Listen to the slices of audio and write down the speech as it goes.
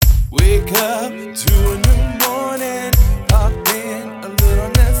Wake up to a new morning, pop in a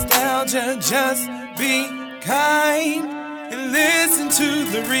little nostalgia, just be kind and listen to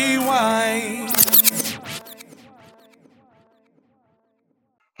the rewind.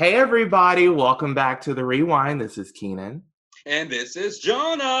 Hey everybody, welcome back to the Rewind. This is Keenan. And this is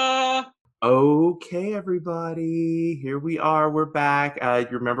Jonah. Okay, everybody, here we are. We're back.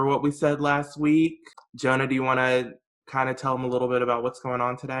 You remember what we said last week? Jonah, do you want to kind of tell them a little bit about what's going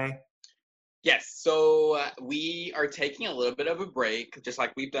on today? Yes, so we are taking a little bit of a break, just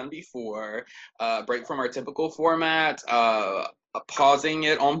like we've done before. Break from our typical format, pausing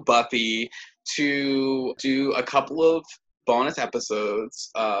it on Buffy to do a couple of bonus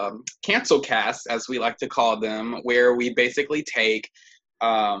episodes, cancel casts, as we like to call them, where we basically take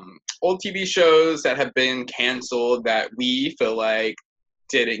old TV shows that have been canceled that we feel like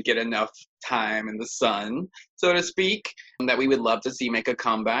didn't get enough time in the sun, so to speak, that we would love to see make a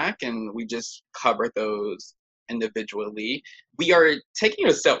comeback, and we just cover those individually. We are taking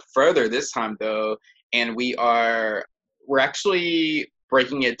it a step further this time, though, and we're actually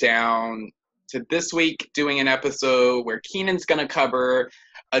breaking it down to this week, doing an episode where Keenan's going to cover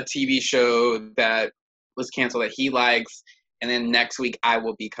a TV show that was canceled that he likes, and then next week I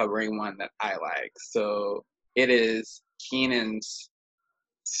will be covering one that I like. So it is Keenan's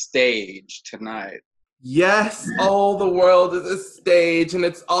stage tonight. Yes, all the world is a stage and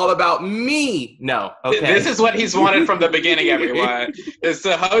it's all about me. No, okay. This is what he's wanted from the beginning, everyone, is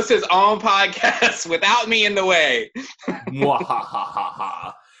to host his own podcast without me in the way.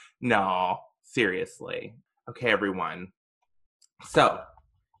 No, seriously. Okay, everyone. So,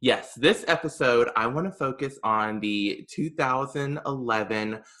 yes, this episode, I want to focus on the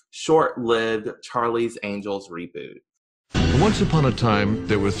 2011 short-lived Charlie's Angels reboot. Once upon a time,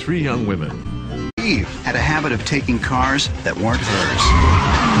 there were three young women. Eve had a habit of taking cars that weren't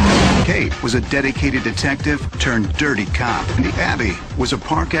hers. Kate was a dedicated detective turned dirty cop. And Abby was a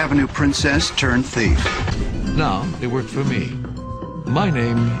Park Avenue princess turned thief. Now they work for me. My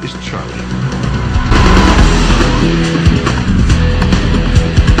name is Charlie.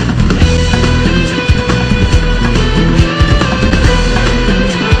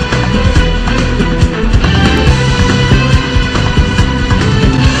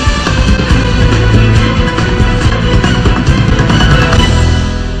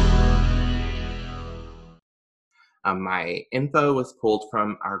 My info was pulled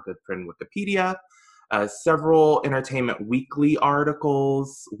from our good friend Wikipedia, several Entertainment Weekly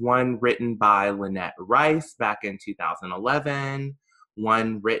articles, one written by Lynette Rice back in 2011,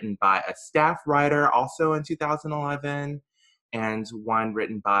 one written by a staff writer also in 2011, and one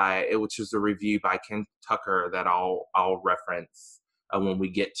written by, which was a review by Ken Tucker that I'll reference when we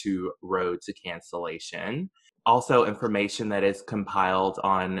get to Road to Cancellation. Also information that is compiled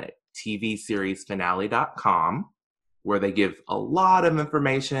on tvseriesfinale.com, where they give a lot of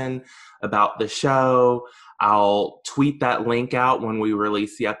information about the show. I'll tweet that link out when we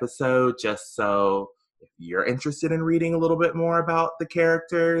release the episode, just so if you're interested in reading a little bit more about the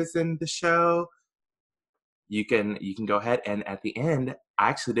characters in the show, you can go ahead. And at the end, I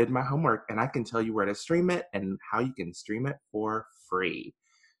actually did my homework, and I can tell you where to stream it and how you can stream it for free.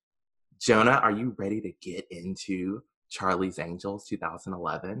 Jonah, are you ready to get into Charlie's Angels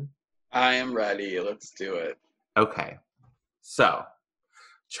 2011? I am ready. Let's do it. Okay, so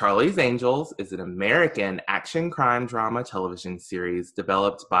Charlie's Angels is an American action crime drama television series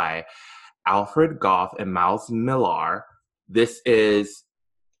developed by Alfred Goff and Miles Millar. This is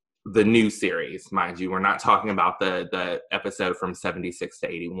the new series, mind you. We're not talking about the episode from 76 to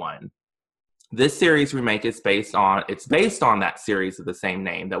 81. This series remake is based on that series of the same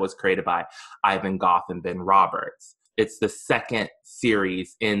name that was created by Ivan Goff and Ben Roberts. It's the second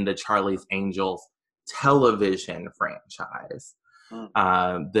series in the Charlie's Angels television franchise.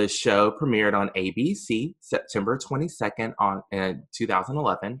 The show premiered on ABC September 22nd in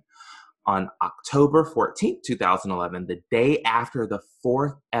 2011. On October 14th, 2011, the day after the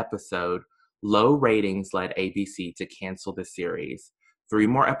fourth episode, low ratings led ABC to cancel the series. 3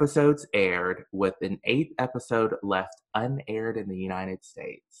 more episodes aired, with an 8th episode left unaired in the United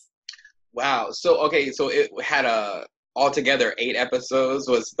States. Wow. So it had altogether 8 episodes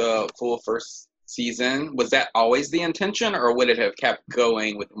was the full first season. Was that always the intention, or would it have kept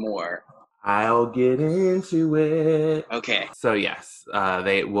going with more? I'll get into it. Okay. So yes,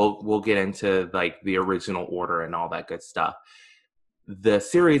 we'll get into like the original order and all that good stuff. The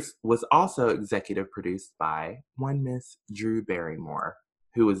series was also executive produced by one Miss Drew Barrymore,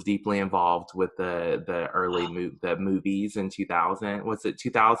 who was deeply involved with the early movies in 2000. Was it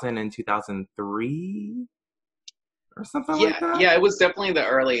 2000 and 2003? or something like that. Yeah, it was definitely the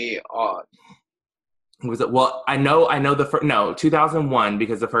early. Was it? Well, I know the first. No, 2001,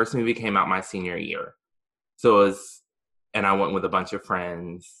 because the first movie came out my senior year. So it was, and I went with a bunch of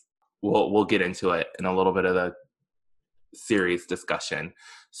friends. We'll get into it in a little bit of the series discussion.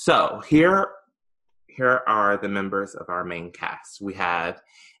 So here are the members of our main cast. We have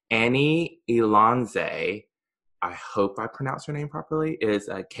Annie Elonze. I hope I pronounced her name properly. Is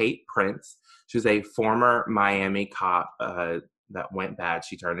Kate Prince. She's a former Miami cop that went bad.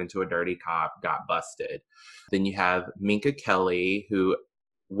 She turned into a dirty cop, got busted. Then you have Minka Kelly, who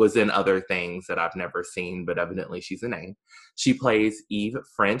was in other things that I've never seen, but evidently she's a name. She plays Eve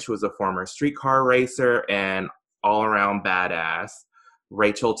French, who was a former streetcar racer and all-around badass.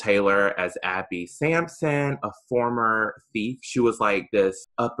 Rachel Taylor as Abby Sampson, a former thief. She was like this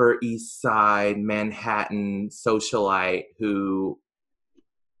Upper East Side Manhattan socialite who,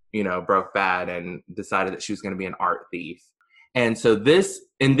 broke bad and decided that she was going to be an art thief. And so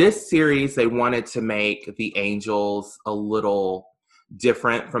in this series, they wanted to make the Angels a little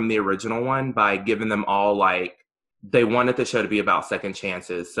different from the original one by giving them all they wanted the show to be about second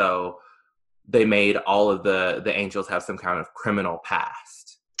chances. So they made all of the Angels have some kind of criminal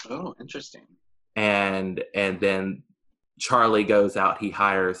past. Oh, interesting. And then Charlie goes out, he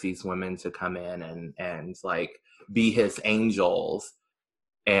hires these women to come in and be his angels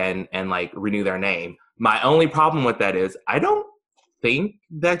and renew their name. My only problem with that is I don't think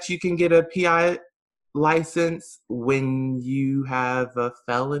that you can get a PI license when you have a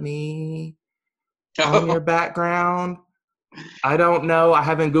felony on your background. I don't know. I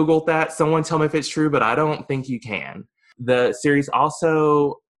haven't Googled that. Someone tell me if it's true, but I don't think you can. The series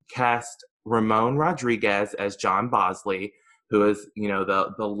also cast Ramon Rodriguez as John Bosley, who is,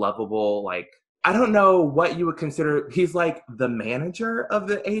 the lovable, I don't know what you would consider. He's like the manager of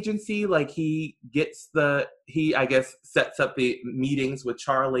the agency. He I guess, sets up the meetings with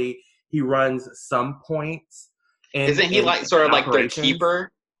Charlie. He runs some points. Isn't he sort of like their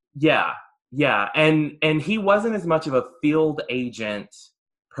keeper? Yeah. Yeah. And he wasn't as much of a field agent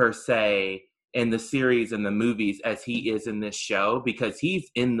per se in the series and the movies as he is in this show, because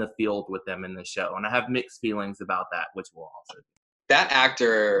he's in the field with them in the show. And I have mixed feelings about that, which we'll also do. That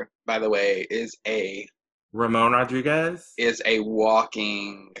actor, by the way, Ramon Rodriguez is a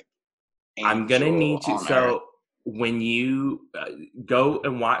walking angel. I'm going to need you. So when you go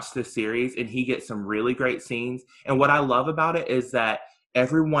and watch the series, and he gets some really great scenes. And what I love about it is that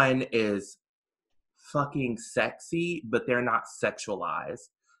everyone is fucking sexy, but they're not sexualized.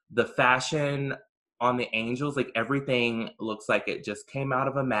 The fashion on the Angels, everything looks like it just came out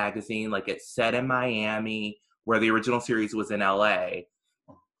of a magazine. It's set in Miami, where the original series was in LA.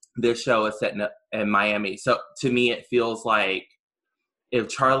 This show is set in Miami. So to me, it feels like if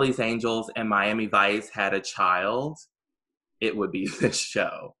Charlie's Angels and Miami Vice had a child, it would be this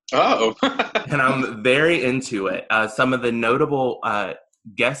show. Oh. And I'm very into it. Some of the notable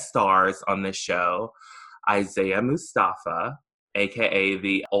guest stars on this show: Isaiah Mustafa, a.k.a.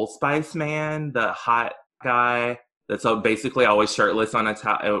 the Old Spice man, the hot guy that's basically always shirtless on a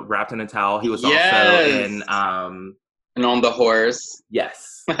towel, wrapped in a towel. He was also in... and on the horse.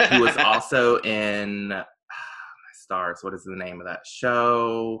 Yes. He was also in... my stars. What is the name of that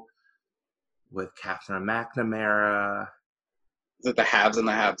show? With Catherine McNamara. Is it The Haves and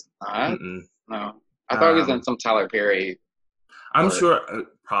the Haves Not? No. I thought he was in some Tyler Perry. I'm sure,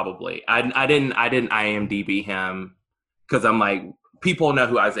 probably. I didn't IMDb him, because I'm like, people know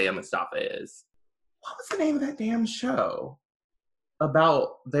who Isaiah Mustafa is. What was the name of that damn show?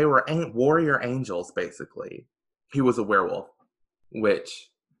 About, they were warrior angels, basically. He was a werewolf, which,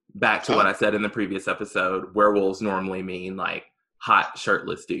 back to what I said in the previous episode, werewolves normally mean hot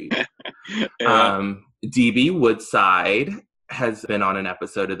shirtless dude. Yeah. DB Woodside has been on an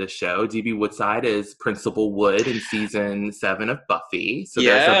episode of the show. DB Woodside is Principal Wood in season 7 of Buffy. So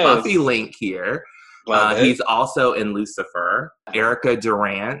there's a Buffy link here. He's also in Lucifer. Erica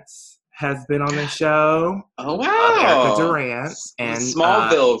Durance has been on the show. Oh, wow. Erica Durance. And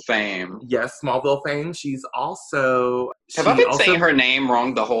Smallville fame. Yes, Smallville fame. She's also... Have I been saying her name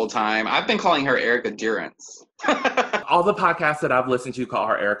wrong the whole time? I've been calling her Erica Durance. All the podcasts that I've listened to call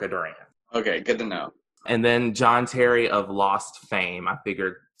her Erica Durance. Okay, good to know. And then John Terry of Lost fame. I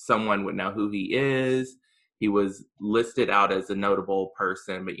figured someone would know who he is. He was listed out as a notable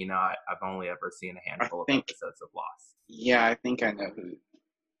person, but I've only ever seen a handful of episodes of Lost. Yeah, I think I know who.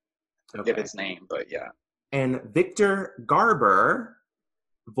 Get his name, but yeah. And Victor Garber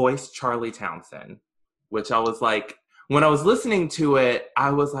voiced Charlie Townsend, which I was like, when I was listening to it, I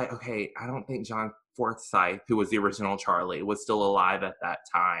was like, okay, I don't think John Forsythe, who was the original Charlie, was still alive at that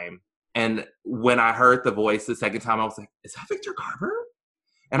time. And when I heard the voice the second time, I was like, is that Victor Garber?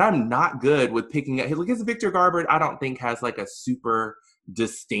 And I'm not good with picking it. Like, his Victor Garber, I don't think has like a super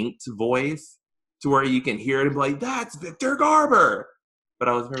distinct voice to where you can hear it and be like, that's Victor Garber. But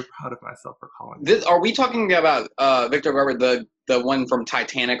I was very proud of myself for calling it. Are we talking about Victor Garber, the one from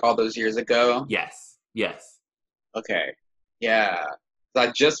Titanic all those years ago? Yes. Okay. Yeah. So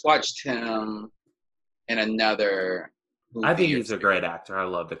I just watched him in another movie. I think he's a great actor. I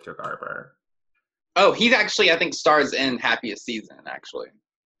love Victor Garber. Oh, he's actually, I think, stars in Happiest Season, actually.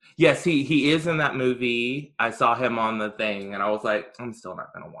 Yes, he is in that movie. I saw him on the thing, and I was like, I'm still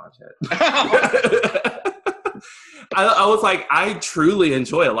not going to watch it. I was like, I truly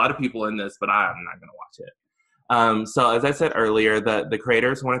enjoy a lot of people in this, but I'm not going to watch it. So as I said earlier, the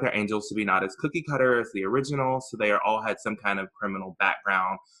creators wanted their angels to be not as cookie cutter as the original, so they all had some kind of criminal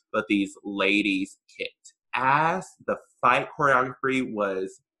background, but these ladies kicked ass. The fight choreography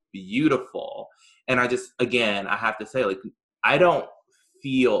was beautiful. And I have to say, like, I don't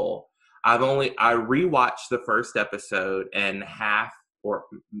feel, I rewatched the first episode and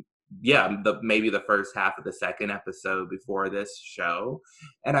maybe the first half of the second episode before this show.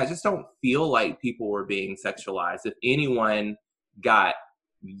 And I just don't feel like people were being sexualized. If anyone got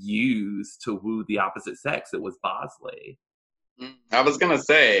used to woo the opposite sex, it was Bosley. I was going to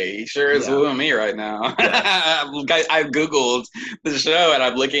say, he sure is wooing me right now. Yes. I Googled the show and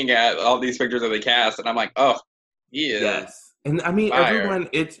I'm looking at all these pictures of the cast and I'm like, oh, he is. Yes. And I mean, fire. everyone,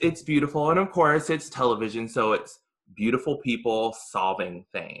 it's beautiful. And of course, it's television, so it's beautiful people solving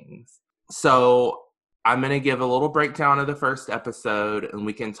things. So I'm going to give a little breakdown of the first episode, and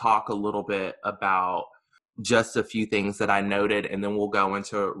we can talk a little bit about just a few things that I noted, and then we'll go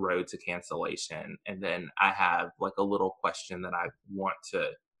into Road to Cancellation. And then I have like a little question that I want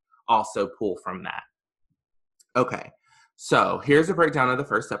to also pull from that. Okay, so here's a breakdown of the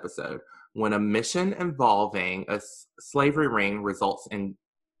first episode. When a mission involving a slavery ring results in...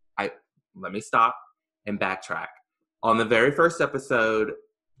 Let me stop and backtrack. On the very first episode,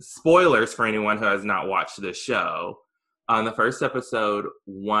 spoilers for anyone who has not watched this show, on the first episode,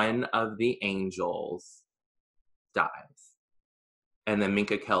 one of the angels dies. And then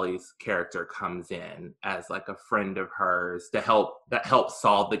Minka Kelly's character comes in as like a friend of hers that helps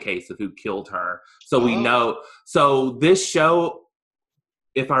solve the case of who killed her. So we know, so this show,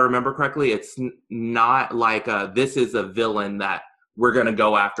 if I remember correctly, it's not like this is a villain that we're going to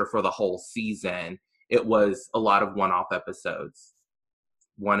go after for the whole season. It was a lot of one-off episodes,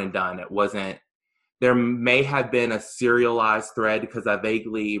 one and done. It wasn't, there may have been a serialized thread because I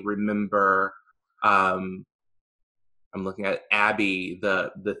vaguely remember, I'm looking at Abby,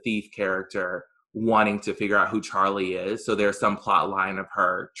 the thief character, wanting to figure out who Charlie is. So there's some plot line of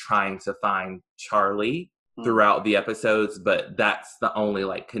her trying to find Charlie throughout the episodes, but that's the only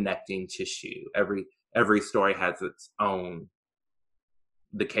like connecting tissue. Every story has its own,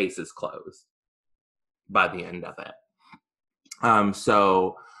 the case is closed by the end of it.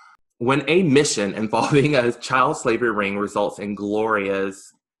 So when a mission involving a child slavery ring results in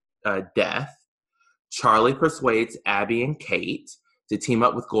Gloria's death, Charlie persuades Abby and Kate to team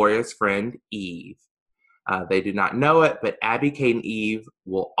up with Gloria's friend Eve. They do not know it, but Abby, Kate, and Eve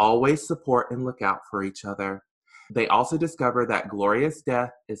will always support and look out for each other. They also discover that Gloria's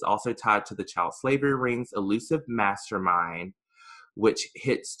death is also tied to the child slavery ring's elusive mastermind, which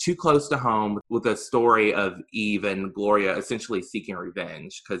hits too close to home with a story of Eve and Gloria essentially seeking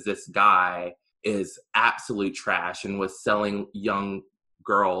revenge because this guy is absolute trash and was selling young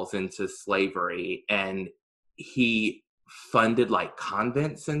girls into slavery, and he funded like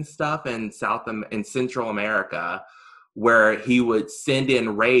convents and stuff in Central America where he would send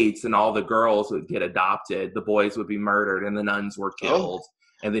in raids and all the girls would get adopted, the boys would be murdered, and the nuns were killed.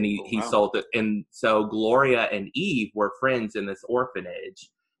 And then he sold it. And so Gloria and Eve were friends in this orphanage.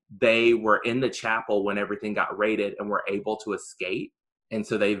 They were in the chapel when everything got raided and were able to escape. And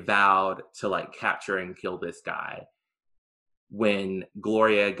so they vowed to like capture and kill this guy. When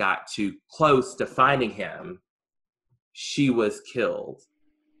Gloria got too close to finding him, she was killed.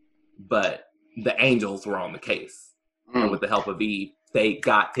 But the angels were on the case. And with the help of Eve, they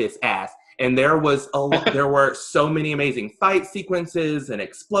got his ass. And there were so many amazing fight sequences and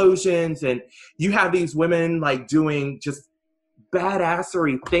explosions. And you have these women like doing just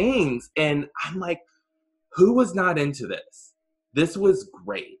badassery things. And I'm like, who was not into this? This was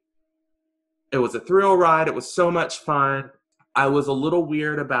great. It was a thrill ride. It was so much fun. I was a little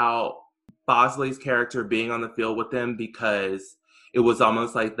weird about Bosley's character being on the field with them because it was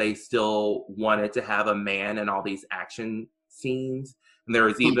almost like they still wanted to have a man in all these action scenes. And there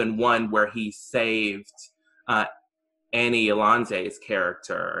was even one where he saved Annie Alonze's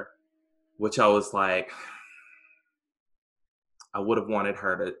character which I was like, I would have wanted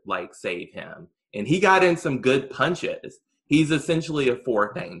her to like save him. And he got in some good punches. He's essentially a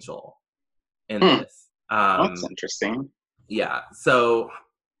fourth angel in this. That's interesting. Yeah. So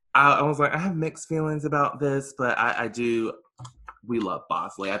I was like, I have mixed feelings about this, but I do. We love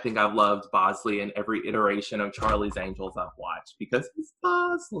Bosley. I think I've loved Bosley in every iteration of Charlie's Angels I've watched because he's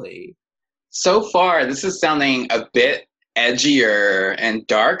Bosley. So far, this is sounding a bit edgier and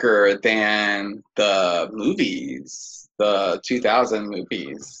darker than the movies, the 2000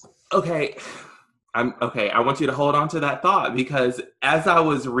 movies. Okay. I want you to hold on to that thought because as I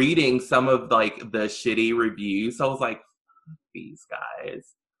was reading some of like the shitty reviews, I was like, these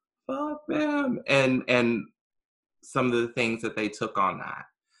guys, fuck them, and some of the things that they took on that.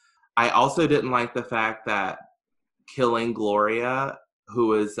 I also didn't like the fact that killing Gloria,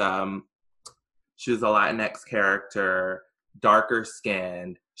 who is she was a Latinx character, darker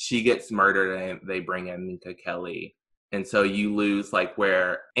skinned, she gets murdered and they bring in Minka Kelly. And so you lose like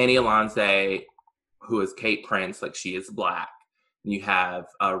where Annie Alonze, who is Kate Prince, like she is black. You have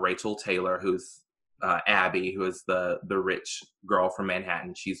Rachel Taylor, who's Abby, who is the rich girl from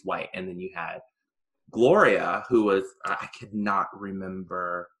Manhattan. She's white. And then you had Gloria, who was, I cannot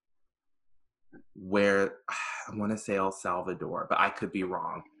remember where, I want to say El Salvador, but I could be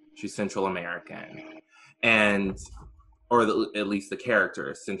wrong. She's Central American. Or at least the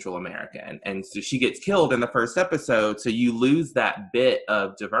character is Central American. And so she gets killed in the first episode. So you lose that bit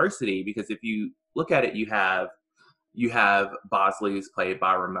of diversity because if you look at it, you have Bosley, who's played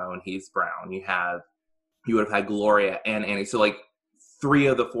by Ramon. He's brown. You would have had Gloria and Annie. So like 3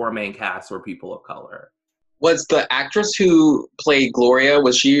 of the 4 main casts were people of color. Was the actress who played Gloria,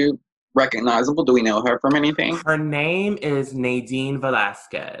 was she recognizable? Do we know her from anything? Her name is Nadine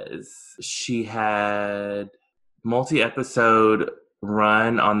Velasquez. She had multi-episode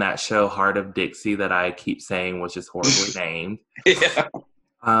run on that show Heart of Dixie that I keep saying, which is horribly named. Yeah.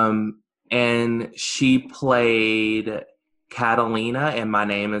 And she played Catalina in My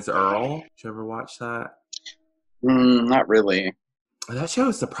Name is Earl. Did you ever watch that? Not really. That show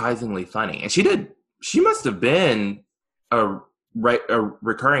is surprisingly funny. And she must have been a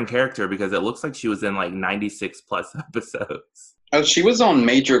recurring character because it looks like she was in like 96 plus episodes. Oh, she was on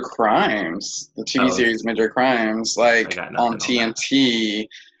Major Crimes, the TV series Major Crimes, like on TNT.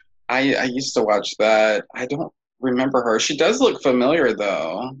 I used to watch that. I don't remember her. She does look familiar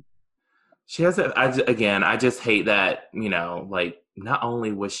though. She has I just hate that, like not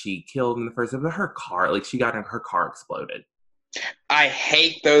only was she killed in the first episode, but her car, like her car exploded. I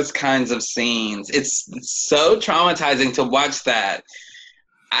hate those kinds of scenes. It's so traumatizing to watch that.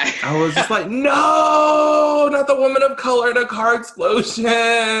 I was just like, no, not the woman of color in a car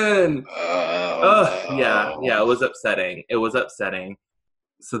explosion. Yeah, it was upsetting.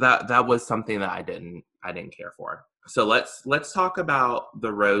 So that was something that I didn't care for. So let's talk about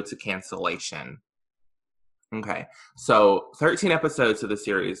the road to cancellation. Okay, so 13 episodes of the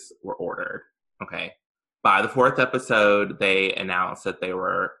series were ordered. Okay, by the 4th episode, they announced that they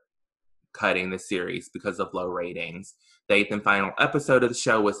were cutting the series because of low ratings. The 8th and final episode of the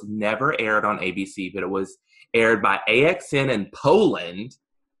show was never aired on ABC, but it was aired by AXN in Poland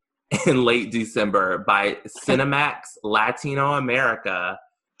in late December, by Cinemax Latino America,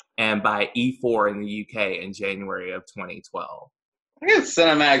 and by E4 in the UK in January of 2012. Look at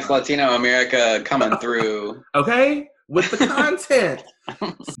Cinemax Latino America coming through. Okay, with the content.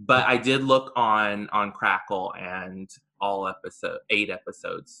 But I did look on Crackle, and all 8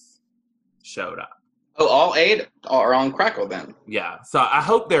 episodes showed up. Oh, all 8 are on Crackle then? Yeah, so I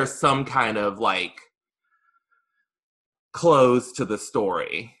hope there's some kind of like close to the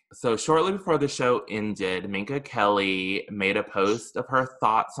story. So shortly before the show ended, Minka Kelly made a post of her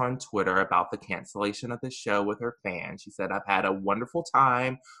thoughts on Twitter about the cancellation of the show with her fans. She said, "I've had a wonderful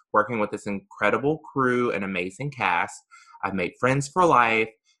time working with this incredible crew and amazing cast. I've made friends for life.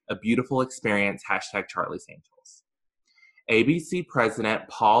 A beautiful experience. # Charlie's Angels." ABC president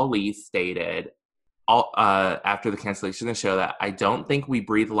Paul Lee stated after the cancellation of the show that, "I don't think we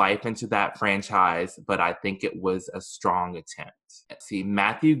breathed life into that franchise, but I think it was a strong attempt." Let's see,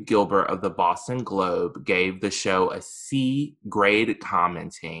 Matthew Gilbert of the Boston Globe gave the show a C grade,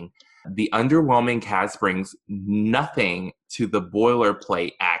 commenting, "The underwhelming cast brings nothing to the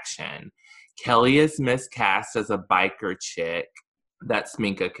boilerplate action. Kelly is miscast as a biker chick," that's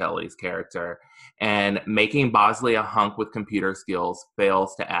Minka Kelly's character, "and making Bosley a hunk with computer skills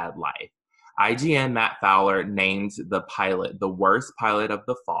fails to add life." IGN Matt Fowler named the pilot the worst pilot of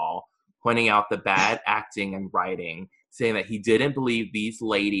the fall, pointing out the bad acting and writing, saying that he didn't believe these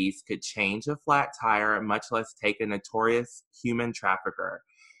ladies could change a flat tire, much less take a notorious human trafficker.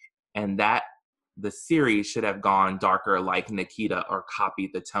 and that the series should have gone darker like Nikita or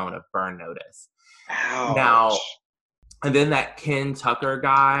copied the tone of Burn Notice. Ouch. Now, and then that Ken Tucker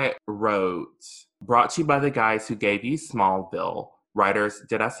guy wrote, brought to you by the guys who gave you Smallville. Writers,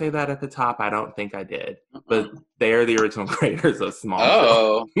 did I say that at the top? I don't think I did. But they're the original creators of Smallville.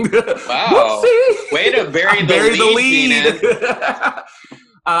 Oh, wow. Way to bury the lead.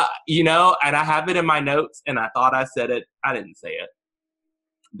 You know, and I have it in my notes, and I thought I said it. I didn't say it.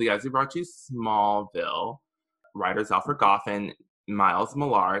 The guys who brought you Smallville, writers Alfred Goff and Miles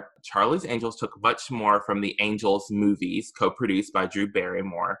Millar. Charlie's Angels took much more from the Angels movies, co-produced by Drew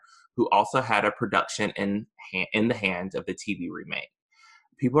Barrymore, who also had a production in the hands of the TV remake.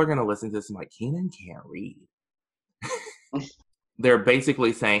 People are going to listen to this and like, Keenan can't read. They're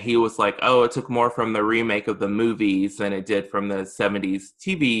basically saying he was like, oh, it took more from the remake of the movies than it did from the 70s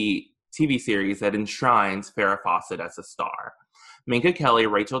TV series that enshrines Farrah Fawcett as a star. Minka Kelly,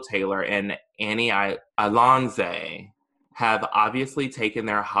 Rachel Taylor, and Annie Alonze have obviously taken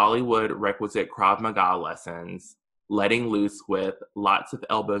their Hollywood requisite Krav Maga lessons, letting loose with lots of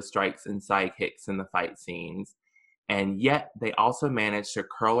elbow strikes and sidekicks in the fight scenes. And yet they also managed to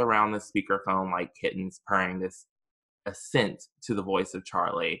curl around the speakerphone like kittens, purring this assent to the voice of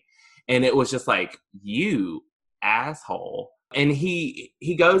Charlie. And it was just like, you asshole. And he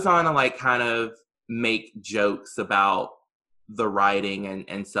goes on to like kind of make jokes about the writing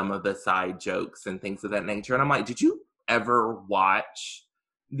and some of the side jokes and things of that nature. And I'm like, did you ever watch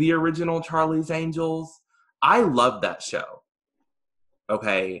the original Charlie's Angels? I love that show.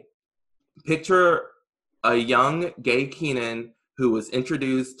 Okay. Picture a young gay Keenan who was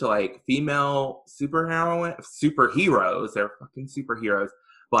introduced to like female superheroes. They're fucking superheroes.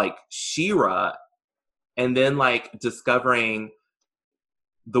 Like She-Ra. And then like discovering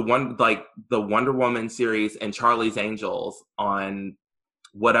the Wonder Woman series and Charlie's Angels on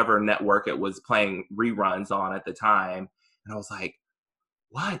whatever network it was playing reruns on at the time. And I was like,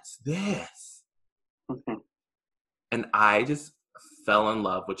 what's this? And I just fell in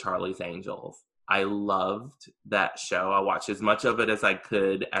love with Charlie's Angels. I loved that show. I watched as much of it as I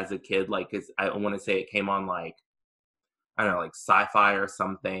could as a kid. Like, I want to say it came on like, I don't know, like Sci-Fi or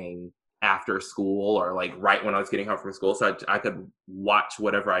something after school, or like right when I was getting home from school. So I could watch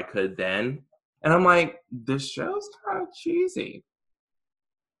whatever I could then. And I'm like, this show's kind of cheesy.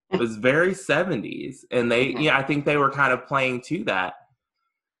 It was very 70s. And I think they were kind of playing to that.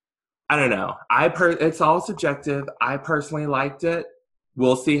 I don't know. It's all subjective. I personally liked it.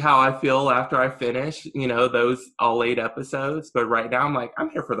 We'll see how I feel after I finish, those all 8 episodes. But right now I'm like, I'm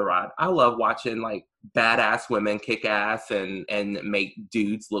here for the ride. I love watching like badass women kick ass and make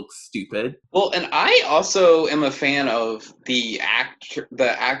dudes look stupid. Well, and I also am a fan of the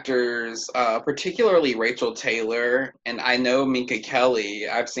actors, particularly Rachel Taylor, and I know Minka Kelly.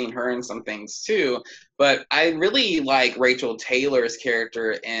 I've seen her in some things too, but I really like Rachel Taylor's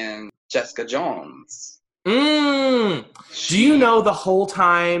character in Jessica Jones. Do you know the whole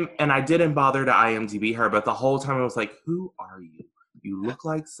time, and I didn't bother to IMDb her, but the whole time I was like, who are you? You look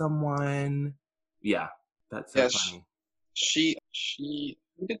like someone. Yeah, that's so funny.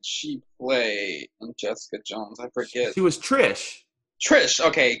 Who did she play in Jessica Jones? I forget. She was Trish.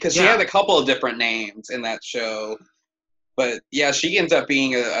 Okay, because she had a couple of different names in that show. But yeah, she ends up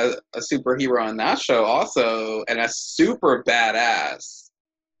being a superhero in that show also, and a super badass.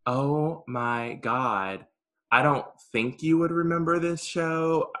 Oh my God. I don't think you would remember this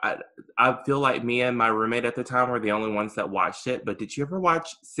show. I feel like me and my roommate at the time were the only ones that watched it. But did you ever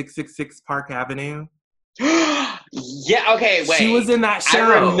watch 666 Park Avenue? Yeah, okay, wait. She was in that show.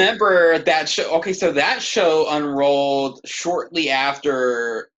 I remember that show. Okay, so that show unrolled shortly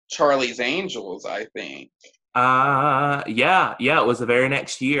after Charlie's Angels, I think. Yeah, it was the very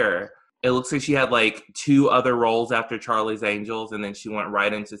next year. It looks like she had like 2 other roles after Charlie's Angels, and then she went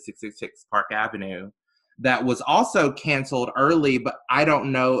right into 666 Park Avenue. That was also canceled early, but I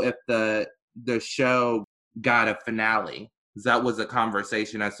don't know if the show got a finale. That was a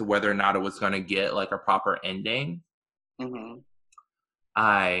conversation as to whether or not it was going to get like a proper ending. Mm-hmm.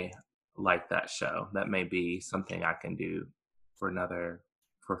 I like that show. That may be something I can do for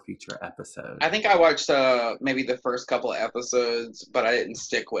future episode. I think I watched maybe the first couple of episodes, but I didn't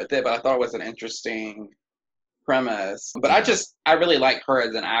stick with it. But I thought it was an interesting premise. But I really like her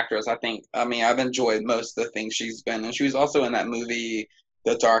as an actress. I've enjoyed most of the things she's been in. She was also in that movie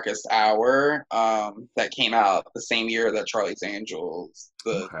The Darkest Hour that came out the same year that Charlie's Angels,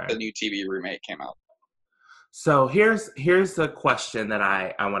 the new TV remake, came out. So here's the question that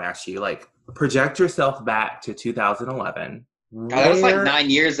I want to ask you. Like, project yourself back to 2011. God, that was like 9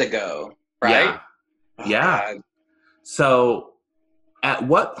 years ago, right? Yeah. So At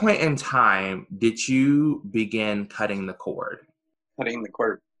what point in time did you begin cutting the cord? Cutting the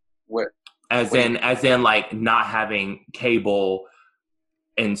cord. What? As What do in like not having cable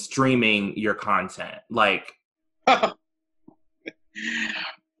and streaming your content. Like,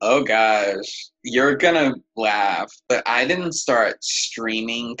 Oh gosh, you're gonna laugh, but I didn't start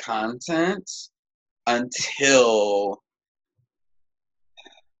streaming content until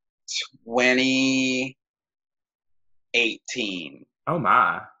 2018. oh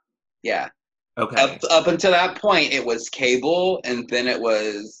my. Yeah. Okay. Up until that point, it was cable, and then it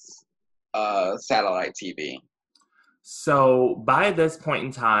was satellite TV. So by this point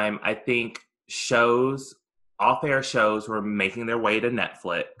in time, I think off-air shows were making their way to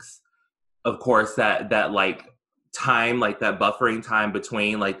Netflix. Of course, that like time, like that buffering time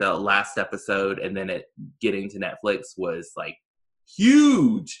between like the last episode and then it getting to Netflix was like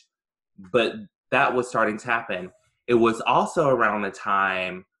huge. But that was starting to happen. It was also around the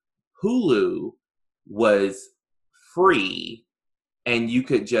time Hulu was free and you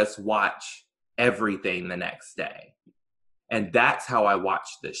could just watch everything the next day. And that's how I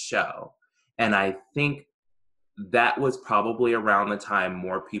watched this show. And I think that was probably around the time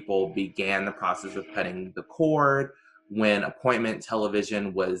more people began the process of cutting the cord, when appointment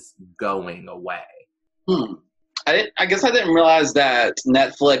television was going away. I guess I didn't realize that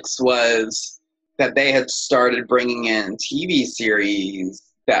that they had started bringing in TV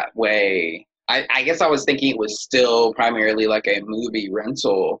series that way. I guess I was thinking it was still primarily like a movie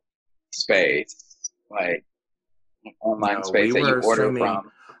rental space, like online space that you order streaming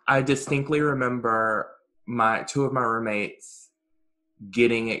from. I distinctly remember two of my roommates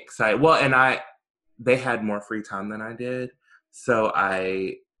getting excited. Well, and they had more free time than I did, so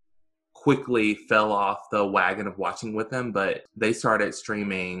I quickly fell off the wagon of watching with them. But they started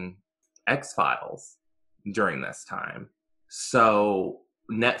streaming X-Files during this time, so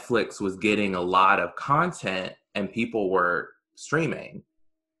Netflix was getting a lot of content, and people were streaming.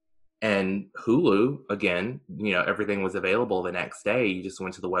 And Hulu, again, everything was available the next day. You just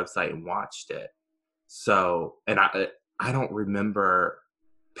went to the website and watched it. So, and I don't remember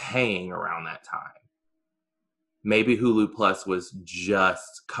paying around that time. Maybe Hulu Plus was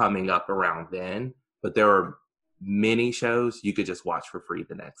just coming up around then, but there were many shows you could just watch for free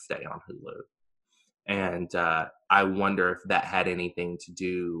the next day on Hulu. And I wonder if that had anything to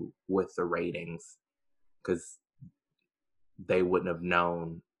do with the ratings, because they wouldn't have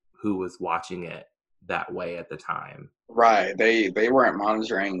known who was watching it that way at the time. Right. They weren't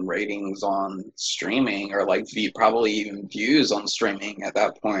monitoring ratings on streaming, or like probably even views on streaming at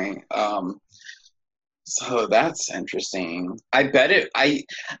that point. So that's interesting.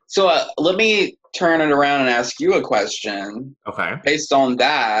 So let me turn it around and ask you a question. Okay. Based on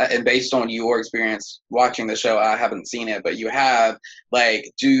that, and based on your experience watching the show, I haven't seen it, but you have,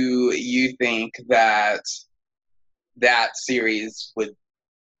 like, do you think that series would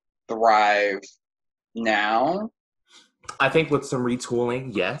thrive now? I think with some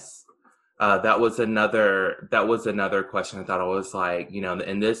retooling, yes. That was another question. I thought I was like,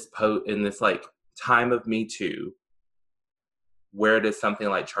 in this like time of Me Too, where does something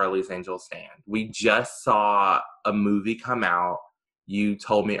like Charlie's Angels stand? We just saw a movie come out. You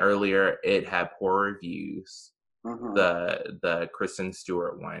told me earlier it had poor reviews. Mm-hmm. The Kristen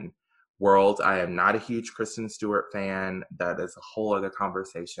Stewart one. World, I am not a huge Kristen Stewart fan. That is a whole other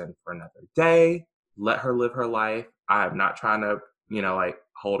conversation for another day. Let her live her life. I am not trying to, like,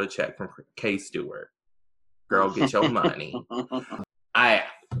 hold a check from Kay Stewart. Girl, get your money.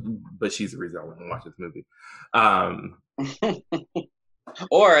 But she's the reason I want to watch this movie.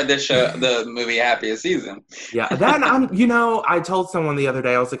 Or the movie Happiest Season. Yeah, that I told someone the other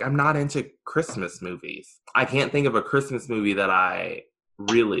day, I was like, I'm not into Christmas movies. I can't think of a Christmas movie that I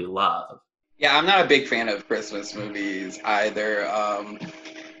really love. Yeah, I'm not a big fan of Christmas movies either.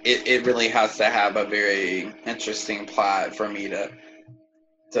 It really has to have a very interesting plot for me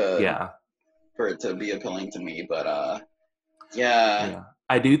for it to be appealing to me. But yeah.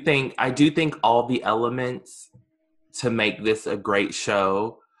 I do think all the elements to make this a great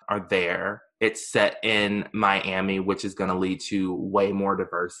show are there. It's set in Miami, which is going to lead to way more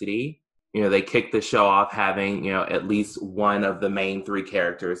diversity. They kicked the show off having, at least one of the main three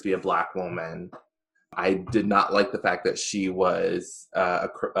characters be a Black woman. I did not like the fact that she was,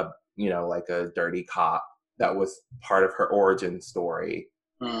 like a dirty cop. That was part of her origin story.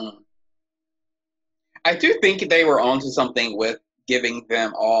 I do think they were onto something with giving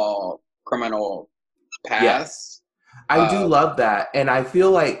them all criminal past. Yes. I do love that. And I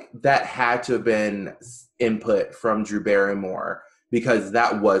feel like that had to have been input from Drew Barrymore, because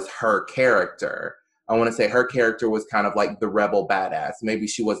that was her character. I want to say her character was kind of like the rebel badass. Maybe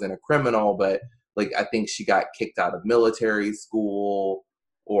she wasn't a criminal, but like I think she got kicked out of military school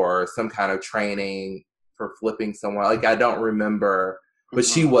or some kind of training for flipping someone. Like I don't remember, but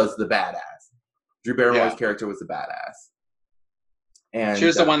she was the badass. Drew Barrymore's character was the badass. And she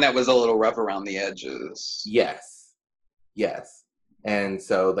was the one that was a little rough around the edges. Yes. And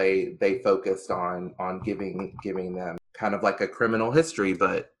so they focused on giving them kind of like a criminal history,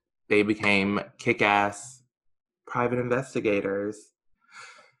 but they became kick-ass private investigators.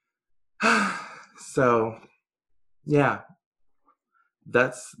 So, yeah.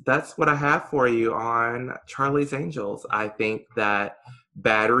 That's what I have for you on Charlie's Angels. I think that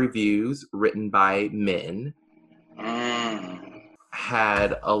bad reviews written by men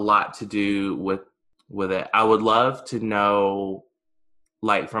had a lot to do with it. I would love to know,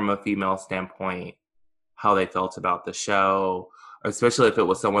 like from a female standpoint, how they felt about the show, especially if it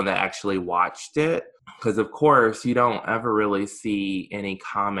was someone that actually watched it. Because of course, you don't ever really see any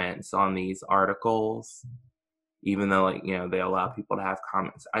comments on these articles, even though, like, you know, they allow people to have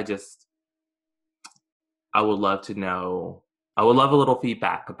comments. I would love to know. I would love a little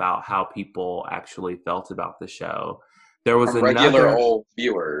feedback about how people actually felt about the show. There was From regular old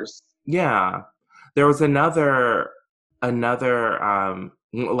viewers. Yeah. There was another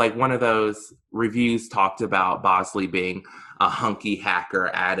like one of those reviews talked about Bosley being a hunky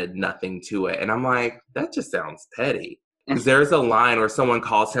hacker, added nothing to it. And I'm like, that just sounds petty. Because there's a line where someone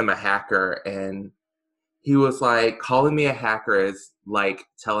calls him a hacker, and he was like, calling me a hacker is like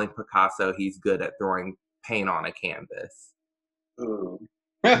telling Picasso he's good at throwing paint on a canvas. And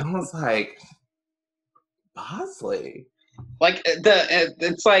I was like, Bosley. Like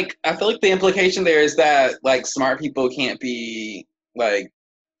it's like, I feel like the implication there is that like smart people can't be like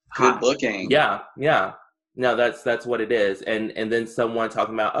good looking. Yeah. No, that's what it is. And then someone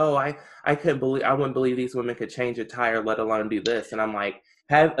talking about, oh, I wouldn't believe these women could change a tire, let alone do this. And I'm like,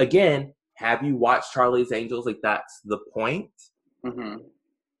 have you watched Charlie's Angels? Like, that's the point. Mm-hmm.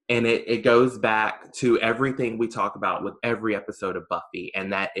 And it goes back to everything we talk about with every episode of Buffy,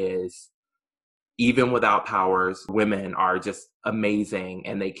 and that is, even without powers, women are just amazing,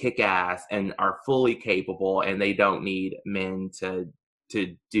 and they kick ass and are fully capable, and they don't need men to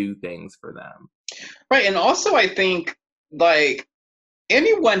do things for them. Right. And also I think like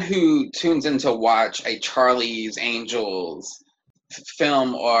anyone who tunes in to watch a Charlie's Angels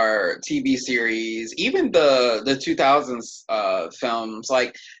film or TV series, even the 2000s films,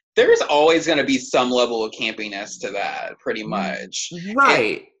 like there's always going to be some level of campiness to that, pretty much.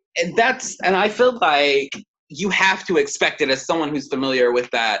 Right. And I feel like you have to expect it as someone who's familiar with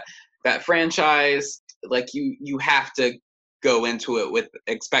that franchise. Like you have to go into it with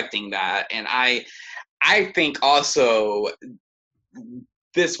expecting that. And I think also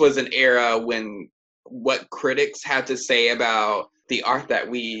this was an era when what critics had to say about the art that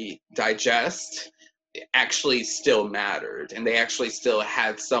we digest actually still mattered, and they actually still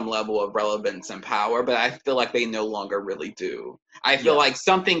had some level of relevance and power, but I feel like they no longer really do. I feel like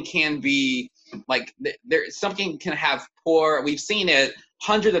something can be like something can have poor, we've seen it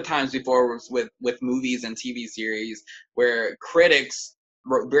hundreds of times before with movies and TV series where critics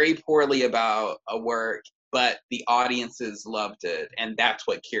wrote very poorly about a work, but the audiences loved it, and that's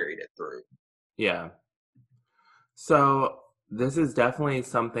what carried it through. Yeah. So this is definitely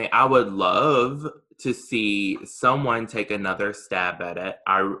something I would love to see someone take another stab at it.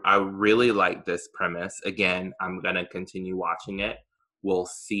 I really like this premise. Again, I'm going to continue watching it. We'll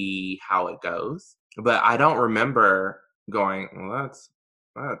see how it goes. But I don't remember going, well,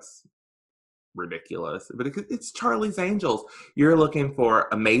 that's ridiculous. But it's Charlie's Angels. You're looking for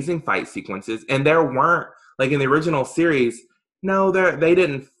amazing fight sequences. And there weren't, like in the original series, no, they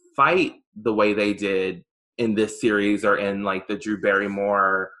didn't fight the way they did in this series or in like the Drew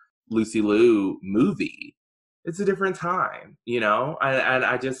Barrymore Lucy Liu movie. It's a different time, you know? And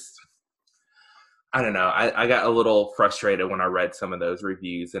I don't know. I got a little frustrated when I read some of those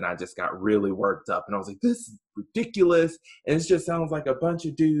reviews, and I just got really worked up, and I was like, this is ridiculous. And it just sounds like a bunch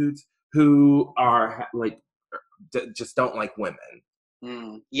of dudes who are like, just don't like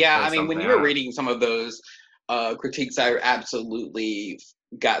women. Yeah, I mean, when you were reading some of those critiques, I absolutely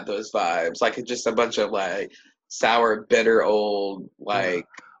got those vibes. Like, it's just a bunch of like sour, bitter old like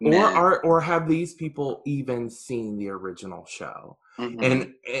men. Or have these people even seen the original show?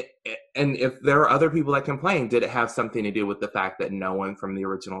 Mm-hmm. And if there are other people that complain, did it have something to do with the fact that no one from the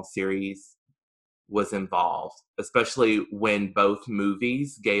original series was involved? Especially when both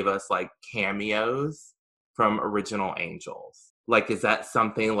movies gave us like cameos from original Angels. Like, is that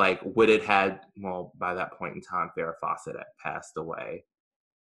something like, would it had, well, by that point in time, Farrah Fawcett had passed away.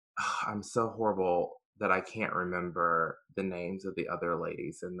 I'm so horrible that I can't remember the names of the other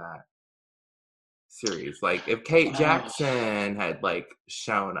ladies in that series. Like if Kate Jackson had like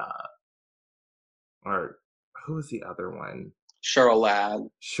shown up, or who was the other one? Cheryl Ladd.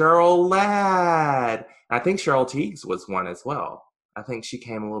 Cheryl Ladd. I think Cheryl Teagues was one as well. I think she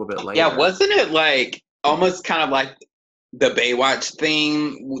came a little bit later. Yeah, wasn't it like almost kind of like the Baywatch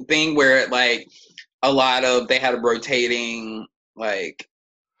thing where like a lot of they had rotating like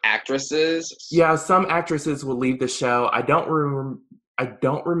actresses? Yeah, some actresses will leave the show. I don't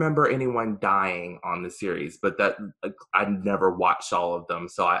remember anyone dying on the series, but that I never watched all of them,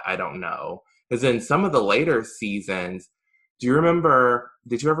 so I don't know. Because in some of the later seasons, did you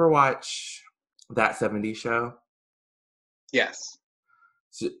ever watch That 70s Show? Yes.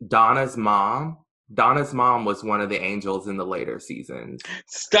 Donna's mom was one of the angels in the later seasons.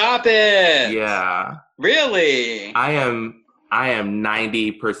 Stop it! Yeah. Really? I am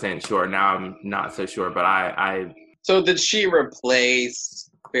 90% sure. Now I'm not so sure, but I So did she replace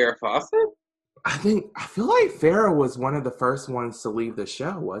Farrah Fawcett? I feel like Farrah was one of the first ones to leave the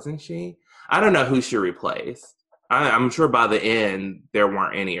show, wasn't she? I don't know who she replaced. I'm sure by the end there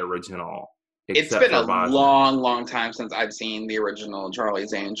weren't any original. It's been a long time since I've seen the original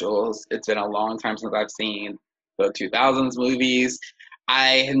Charlie's Angels. It's been a long time since I've seen the 2000s movies.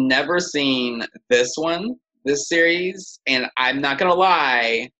 I have never seen this series, and I'm not gonna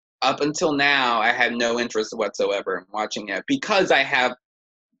lie, up until now, I had no interest whatsoever in watching it because I have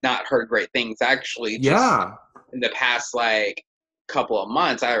not heard great things. Actually, just in the past like couple of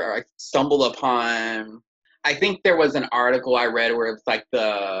months, I stumbled upon. I think there was an article I read where it's like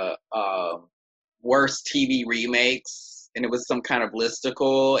the worst TV remakes, and it was some kind of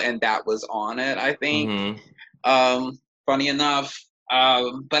listicle, and that was on it, I think. Mm-hmm. Funny enough.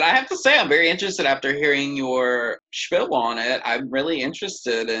 But I have to say, I'm very interested after hearing your spiel on it. I'm really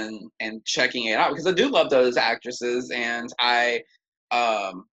interested in checking it out because I do love those actresses, and I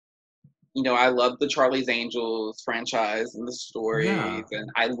love the Charlie's Angels franchise and the stories, and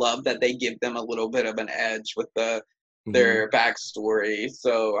I love that they give them a little bit of an edge with their backstory.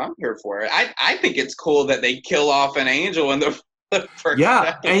 So I'm here for it. I think it's cool that they kill off an angel in the first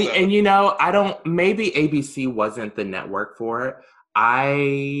episode. and maybe ABC wasn't the network for it.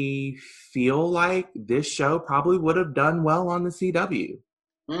 I feel like this show probably would have done well on the CW.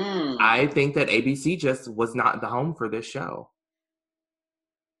 I think that ABC just was not the home for this show.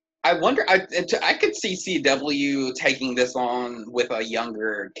 I wonder, I could see CW taking this on with a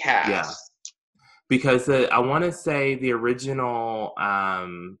younger cast. Yeah. Because I want to say the original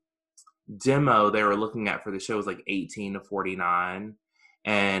demo they were looking at for the show was like 18 to 49.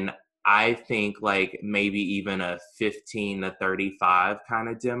 And I think like maybe even a 15 to 35 kind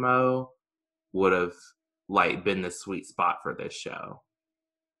of demo would have like been the sweet spot for this show.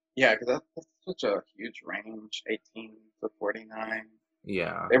 Yeah, because that's such a huge range, 18 to 49.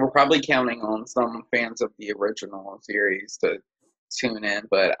 Yeah. They were probably counting on some fans of the original series to tune in,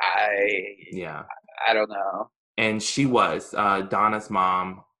 but I don't know. And she was, Donna's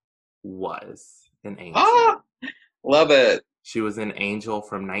mom was an angel. Love it. She was an angel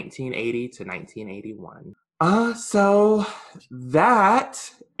from 1980 to 1981. So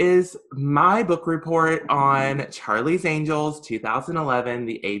that is my book report on Charlie's Angels 2011,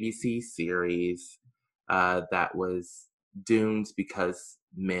 the ABC series that was doomed because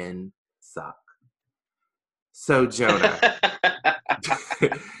men suck. So Jonah,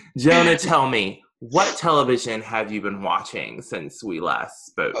 tell me, what television have you been watching since we last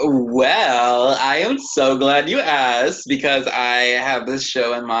spoke? Well, I am so glad you asked because I have this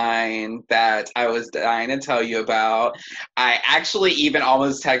show in mind that I was dying to tell you about. I actually even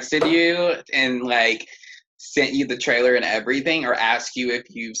almost texted you and like sent you the trailer and everything, or asked you if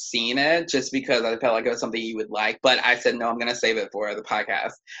you've seen it, just because I felt like it was something you would like. But I said no, I'm going to save it for the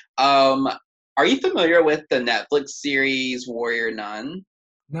podcast. Are you familiar with the Netflix series Warrior Nun?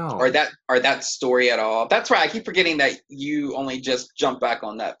 No. Or that story at all? That's right. I keep forgetting that you only just jumped back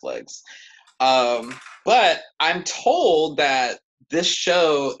on Netflix. But I'm told that this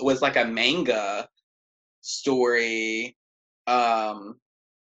show was like a manga story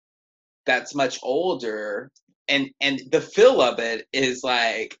that's much older, and the feel of it is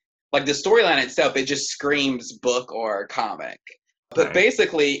like the storyline itself, it just screams book or comic. Okay. But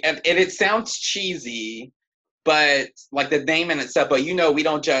basically, and it sounds cheesy, but like the name in itself, but we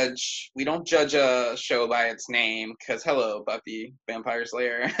don't judge a show by its name, because hello, Buffy Vampire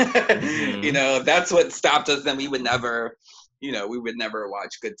Slayer. If that's what stopped us, then we would never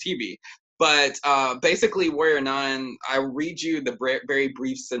watch good TV. But basically, Warrior Nun, I'll read you the very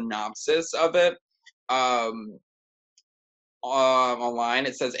brief synopsis of it. online.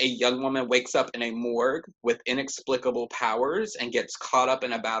 It says a young woman wakes up in a morgue with inexplicable powers and gets caught up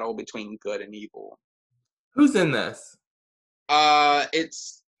in a battle between good and evil. Who's in this?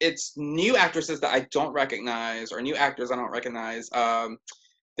 It's new actresses that I don't recognize, or new actors I don't recognize.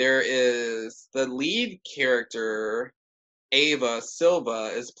 There is the lead character, Ava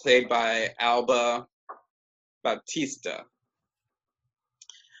Silva, is played by Alba Baptista.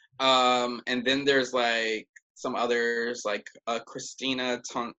 And then there's like some others like Christina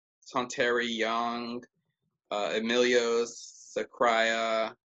Tonteri Young, Emilio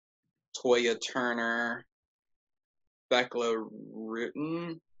Sacria, Toya Turner, Becla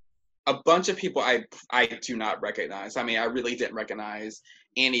Rutten. A bunch of people I do not recognize. I mean, I really didn't recognize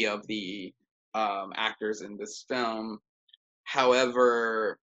any of the actors in this film.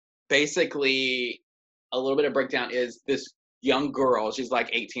 However, basically, a little bit of breakdown is this young girl. She's like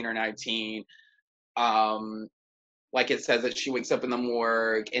 18 or 19. Like it says that she wakes up in the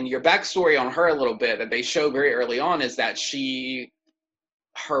morgue. And your backstory on her a little bit that they show very early on is that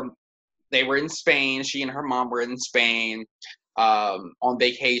they were in Spain. She and her mom were in Spain on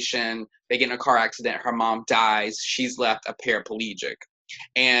vacation. They get in a car accident. Her mom dies. She's left a paraplegic.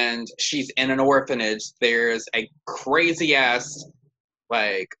 And she's in an orphanage. There's a crazy ass,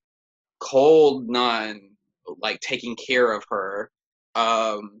 like, cold nun, like, taking care of her.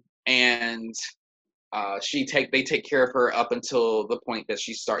 And they take care of her up until the point that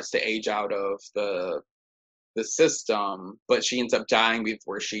she starts to age out of the system, but she ends up dying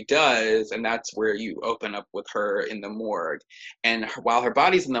before she does, and that's where you open up with her in the morgue. And while her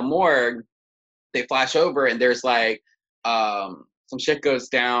body's in the morgue, they flash over, and there's like some shit goes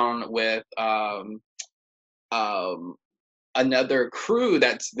down with another crew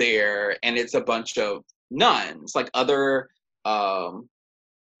that's there, and it's a bunch of nuns, like other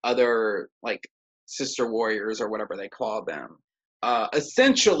like sister warriors or whatever they call them.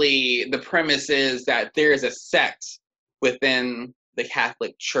 Essentially, the premise is that there is a sect within the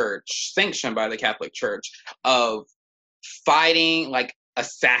Catholic Church, sanctioned by the Catholic Church, of fighting like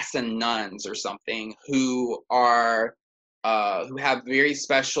assassin nuns or something who have very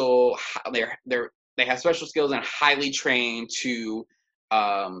special. They have special skills and highly trained to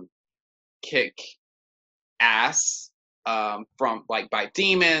kick ass from like by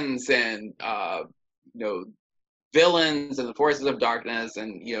demons and villains and the forces of darkness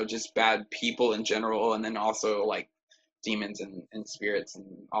and just bad people in general, and then also like demons and spirits and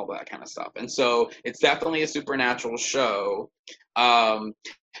all that kind of stuff. And so it's definitely a supernatural show. The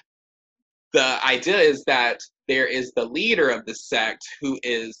idea is that there is the leader of the sect who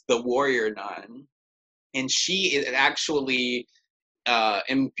is the warrior nun, and she is actually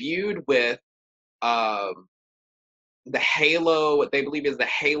imbued with the halo, what they believe is the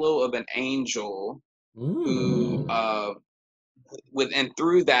halo of an angel. Who and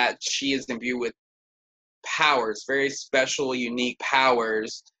through that she is imbued with powers, very special, unique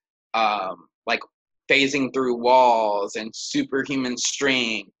powers, like phasing through walls and superhuman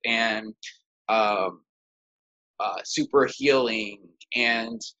strength and super healing,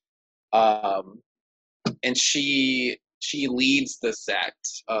 and she leads the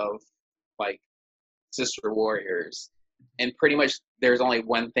sect of like sister warriors, and pretty much there's only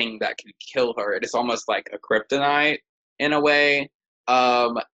one thing that can kill her. It's almost like a kryptonite in a way.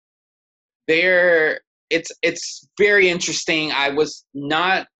 It's very interesting. I've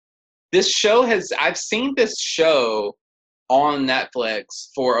seen this show on Netflix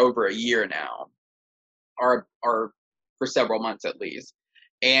for over a year now, or for several months at least.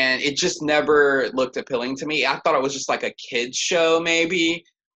 And it just never looked appealing to me. I thought it was just like a kid's show, maybe.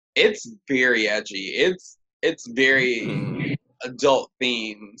 It's very edgy. It's very adult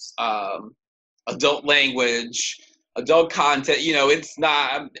themes, adult language, adult content. It's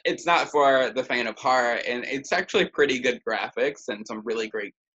not for the faint of heart, and it's actually pretty good graphics and some really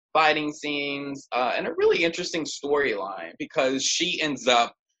great fighting scenes, and a really interesting storyline because she ends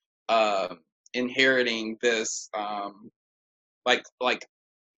up inheriting this like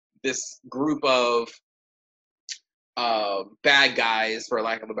this group of bad guys, for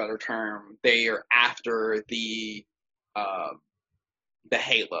lack of a better term. They are after the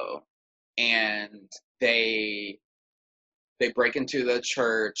halo, and they break into the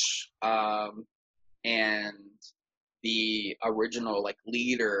church, and the original like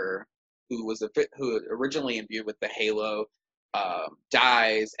leader who originally imbued with the halo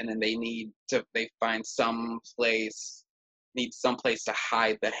dies, and then they find some place to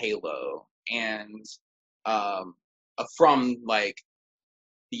hide the halo, and from like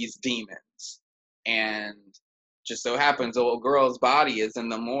these demons. And just so happens the little girl's body is in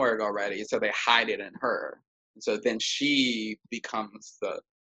the morgue already, so they hide it in her. And so then she becomes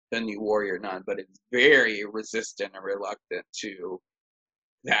the new warrior nun, but is very resistant and reluctant to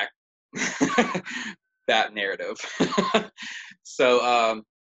that that narrative. So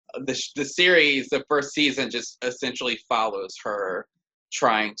the series, the first season, just essentially follows her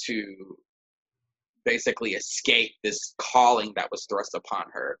trying to basically escape this calling that was thrust upon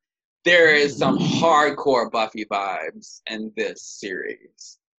her. There is some hardcore Buffy vibes in this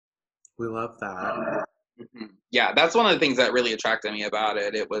series. We love that. Yeah, that's one of the things that really attracted me about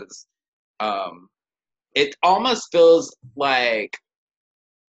it. It was, it almost feels like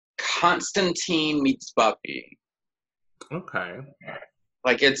Constantine meets Buffy. Okay.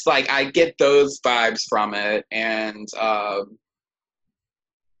 Like, it's like I get those vibes from it, and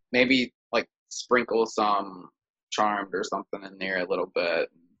maybe like sprinkle some Charmed or something in there a little bit,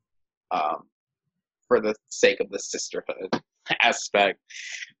 for the sake of the sisterhood aspect.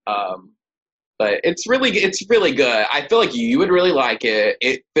 But it's really good. I feel like you would really like it.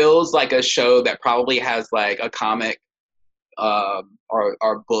 It feels like a show that probably has like a comic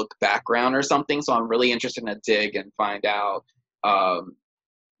or book background or something. So I'm really interested to dig and find out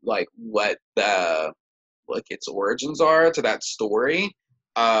like what its origins are to that story,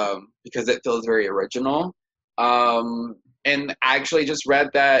 because it feels very original. And I actually just read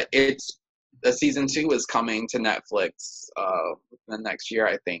that it's the season 2 is coming to Netflix the next year,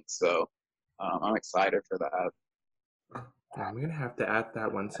 I think. So I'm excited for that. I'm gonna have to add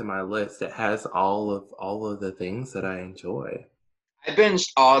that one to my list. It has all of the things that I enjoy. I binged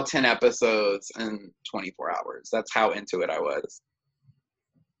all 10 episodes in 24 hours. That's how into it I was.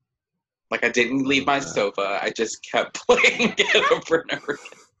 Like, I didn't leave my sofa. I just kept playing it over and over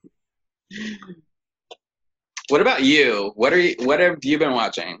again. What about you? What have you been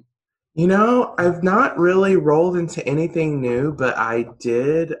watching? You know, I've not really rolled into anything new, but I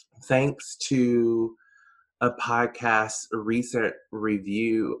did, thanks to a podcast recent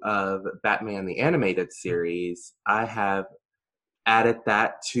review of Batman the Animated Series, I have added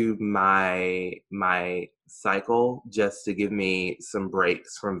that to my cycle just to give me some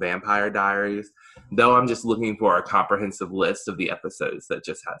breaks from Vampire Diaries, though I'm just looking for a comprehensive list of the episodes that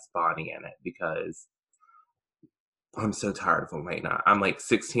just has Bonnie in it, because I'm so tired of Elena. I'm like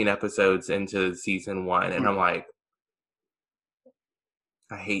 16 episodes into season 1, and I'm like,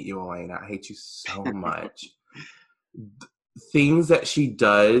 I hate you, Elena. I hate you so much. Things that she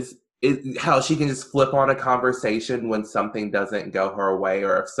does, how she can just flip on a conversation when something doesn't go her way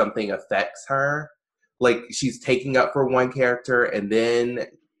or if something affects her. Like, she's taking up for one character, and then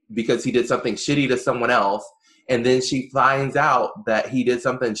because he did something shitty to someone else, and then she finds out that he did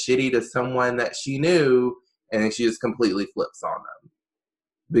something shitty to someone that she knew, and then she just completely flips on them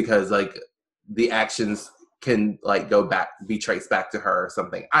because like the actions can like go back, be traced back to her or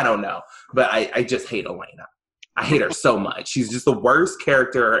something. I don't know, but I just hate Elena. I hate her so much. She's just the worst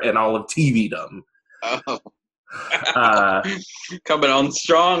character in all of TVdom. Oh. Coming on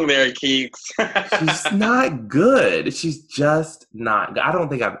strong there, Keeks. She's not good. She's just not good. I don't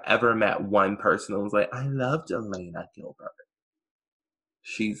think I've ever met one person who was like, I loved Elena Gilbert.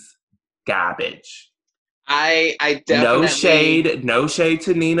 She's garbage. I definitely... No shade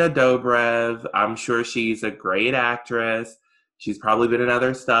to Nina Dobrev. I'm sure she's a great actress. She's probably been in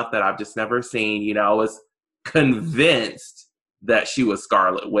other stuff that I've just never seen. You know, I was convinced that she was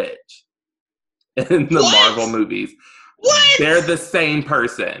Scarlet Witch in the Marvel movies. What? They're the same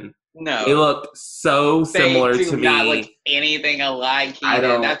person. No. They look so similar to me. They do not look anything alike. I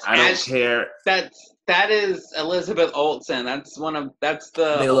don't care. That is Elizabeth Olsen. That's one of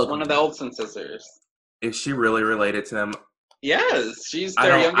the Olsen sisters. Is she really related to them? Yes, she's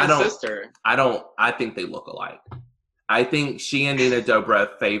their youngest sister. I think they look alike. I think she and Nina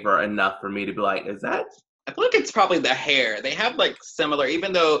Dobrev favor enough for me to be like, is that? I feel like it's probably the hair. They have like similar,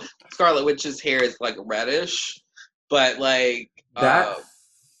 even though Scarlet Witch's hair is like reddish, but like that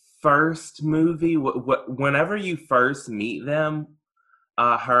first movie, whenever you first meet them,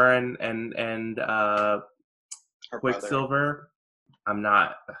 her and Quicksilver,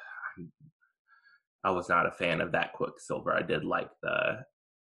 I was not a fan of that Quicksilver. I did like the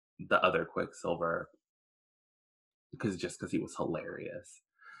other Quicksilver because he was hilarious.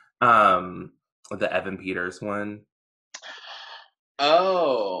 The Evan Peters one.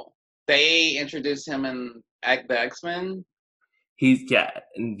 Oh, they introduced him in the X-Men? He's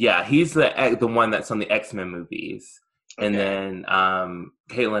the one that's on the X-Men movies. Okay. And then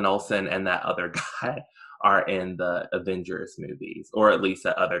Caitlin Olsen and that other guy are in the Avengers movies, or at least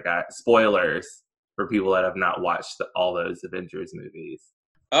that other guy. Spoilers for people that have not watched all those Avengers movies.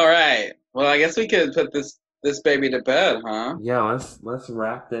 All right. Well, I guess we could put this baby to bed, huh? Yeah, let's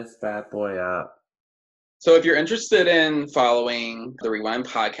wrap this bad boy up. So if you're interested in following the Rewind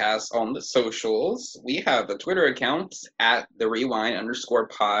podcast on the socials, we have a Twitter account at the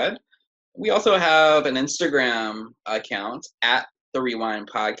Rewind_pod. We also have an Instagram account at the Rewind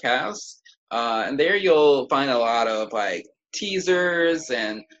podcast. And there you'll find a lot of like teasers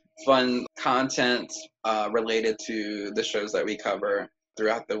and fun content related to the shows that we cover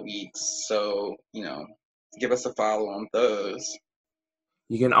throughout the weeks. So, give us a follow on those.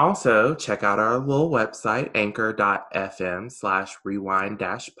 You can also check out our little website,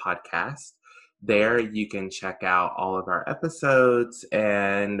 anchor.fm/rewind-podcast. There you can check out all of our episodes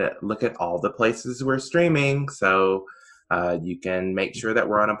and look at all the places we're streaming. So you can make sure that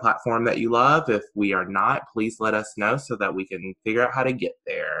we're on a platform that you love. If we are not, please let us know so that we can figure out how to get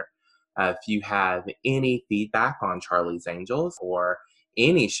there. If you have any feedback on Charlie's Angels or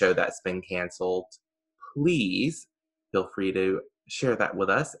any show that's been canceled, please feel free to share that with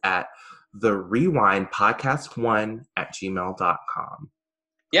us at the rewindpodcast1@gmail.com.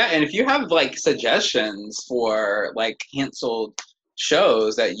 Yeah, and if you have like suggestions for like canceled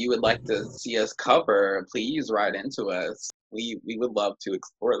shows that you would like to see us cover, please write into us. We would love to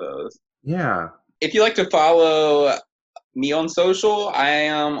explore those. Yeah. If you like to follow me on social, I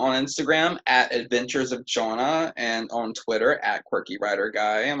am on Instagram at Adventures of Jonah and on Twitter at Quirky Writer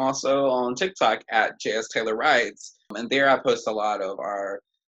Guy. I'm also on TikTok at JS Taylor Writes. And there I post a lot of our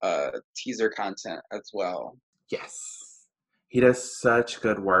teaser content as well. Yes. He does such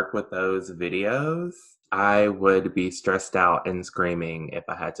good work with those videos. I would be stressed out and screaming if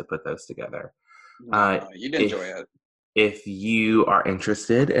I had to put those together. No, you'd enjoy it. If you are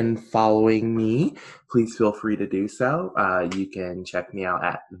interested in following me, please feel free to do so. You can check me out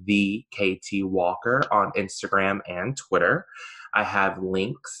at the KT Walker on Instagram and Twitter. I have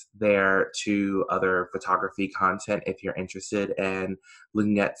links there to other photography content if you're interested in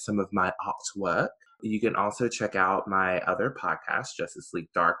looking at some of my artwork. You can also check out my other podcast, Justice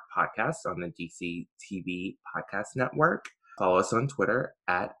League Dark Podcast, on the DC TV Podcast Network. Follow us on Twitter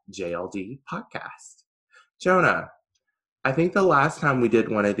at JLD Podcast. Jonah, I think the last time we did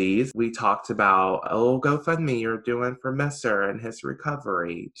one of these, we talked about a little GoFundMe you're doing for Messer and his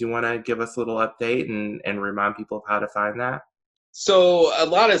recovery. Do you want to give us a little update and remind people of how to find that? So a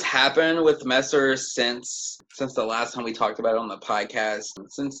lot has happened with Messer since the last time we talked about it on the podcast.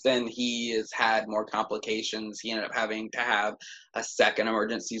 Since then, he has had more complications. He ended up having to have a second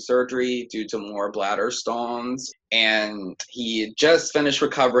emergency surgery due to more bladder stones. And he had just finished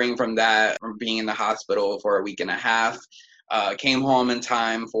recovering from that, from being in the hospital for a week and a half. Came home in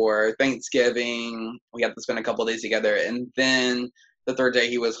time for Thanksgiving. We had to spend a couple of days together. And then the third day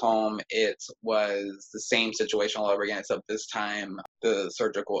he was home, it was the same situation all over again, except this time the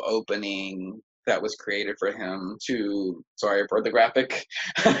surgical opening that was created for him to, sorry for the graphic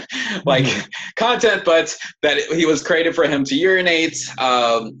content, but that he was created for him to urinate.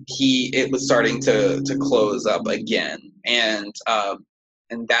 It was starting to close up again. And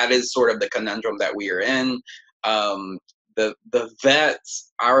that is sort of the conundrum that we are in. Our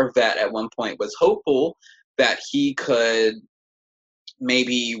vet at one point was hopeful that he could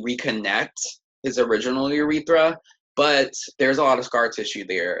maybe reconnect his original urethra, but there's a lot of scar tissue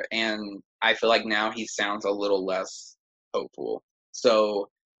there, and I feel like now he sounds a little less hopeful. So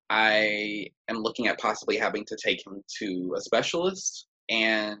I am looking at possibly having to take him to a specialist,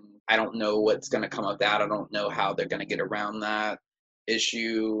 and I don't know what's going to come of that. I don't know how they're going to get around that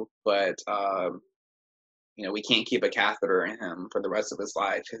issue, but we can't keep a catheter in him for the rest of his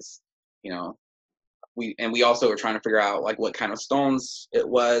life because, we also were trying to figure out like what kind of stones it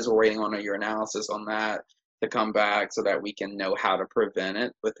was. We're waiting on a urinalysis on that to come back so that we can know how to prevent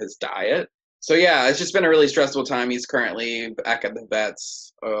it with his diet. So yeah, it's just been a really stressful time. He's currently back at the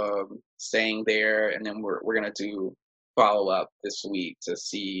vet's, staying there, and then we're gonna do follow up this week to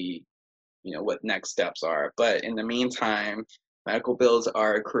see, what next steps are. But in the meantime, medical bills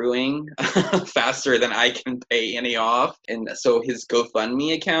are accruing faster than I can pay any off, and so his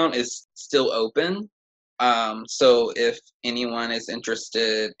GoFundMe account is still open. So if anyone is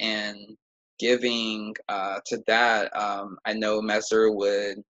interested in giving to that, I know Messer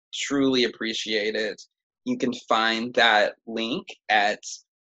would truly appreciate it. You can find that link at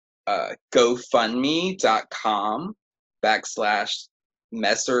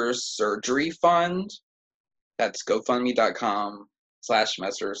gofundme.com/Messer Surgery Fund. That's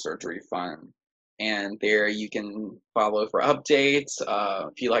gofundme.com/Messer Surgery Fund. And there you can follow for updates.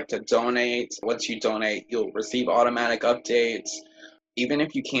 If you like to donate, once you donate, you'll receive automatic updates. Even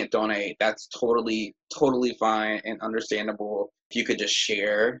if you can't donate, that's totally fine and understandable. If you could just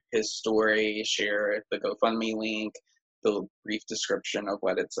share his story, share the GoFundMe link, the brief description of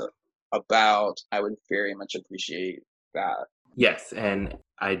what it's about, I would very much appreciate that. Yes, and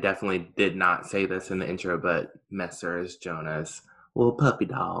I definitely did not say this in the intro, but Messer is Jonah's little puppy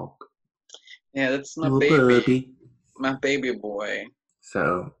dog. Yeah, that's my Little baby. puppy. My baby boy.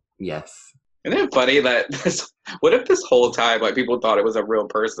 So, yes. Isn't it funny that what if this whole time, like, people thought it was a real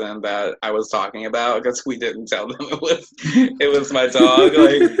person that I was talking about because we didn't tell them it was my dog.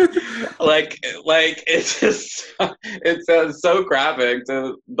 Like it's just, it's so graphic.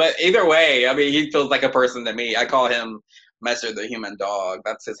 But either way, I mean, he feels like a person to me. I call him Messer the Human Dog.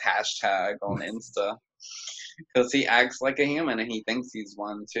 That's his hashtag on Insta because he acts like a human and he thinks he's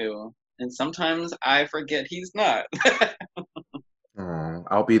one too. And sometimes I forget he's not. Oh,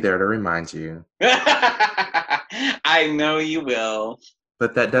 I'll be there to remind you. I know you will.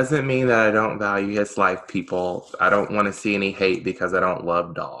 But that doesn't mean that I don't value his life, people. I don't want to see any hate because I don't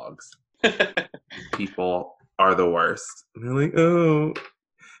love dogs. People are the worst. They're like, oh,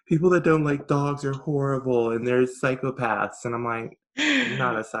 people that don't like dogs are horrible and they're psychopaths. And I'm like, I'm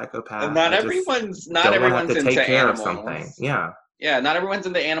not a psychopath. Not I everyone's don't want to have to into take care animals. of something. Yeah. Yeah, not everyone's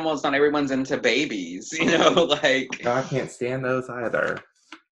into animals, not everyone's into babies, you know, like I can't stand those either.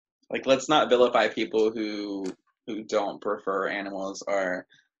 Like, let's not vilify people who don't prefer animals or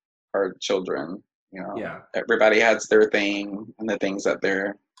children, you know. Yeah. Everybody has their thing and the things that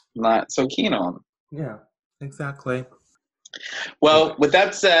they're not so keen on. Yeah, exactly. Well, with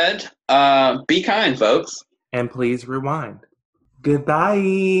that said, be kind, folks. And please rewind.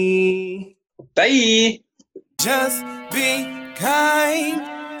 Goodbye. Bye. Just be kind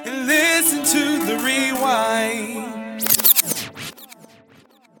and listen to the rewind.